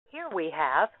Here we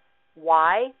have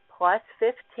y plus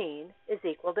 15 is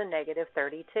equal to negative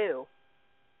 32.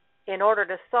 In order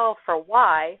to solve for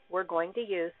y, we're going to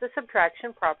use the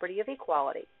subtraction property of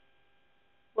equality.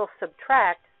 We'll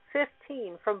subtract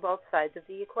 15 from both sides of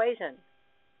the equation.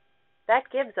 That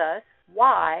gives us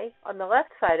y on the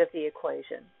left side of the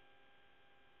equation.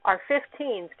 Our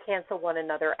 15s cancel one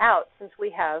another out since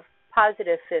we have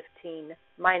positive 15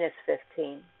 minus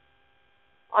 15.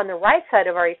 On the right side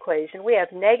of our equation, we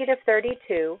have negative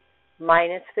 32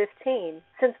 minus 15.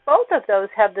 Since both of those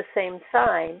have the same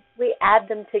sign, we add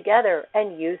them together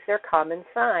and use their common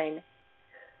sign.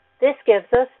 This gives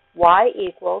us y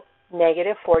equals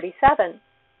negative 47.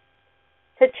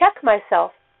 To check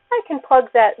myself, I can plug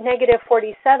that negative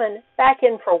 47 back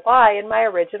in for y in my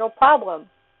original problem.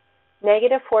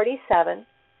 Negative 47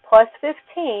 plus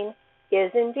 15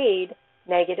 is indeed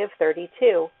negative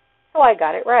 32, so I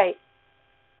got it right.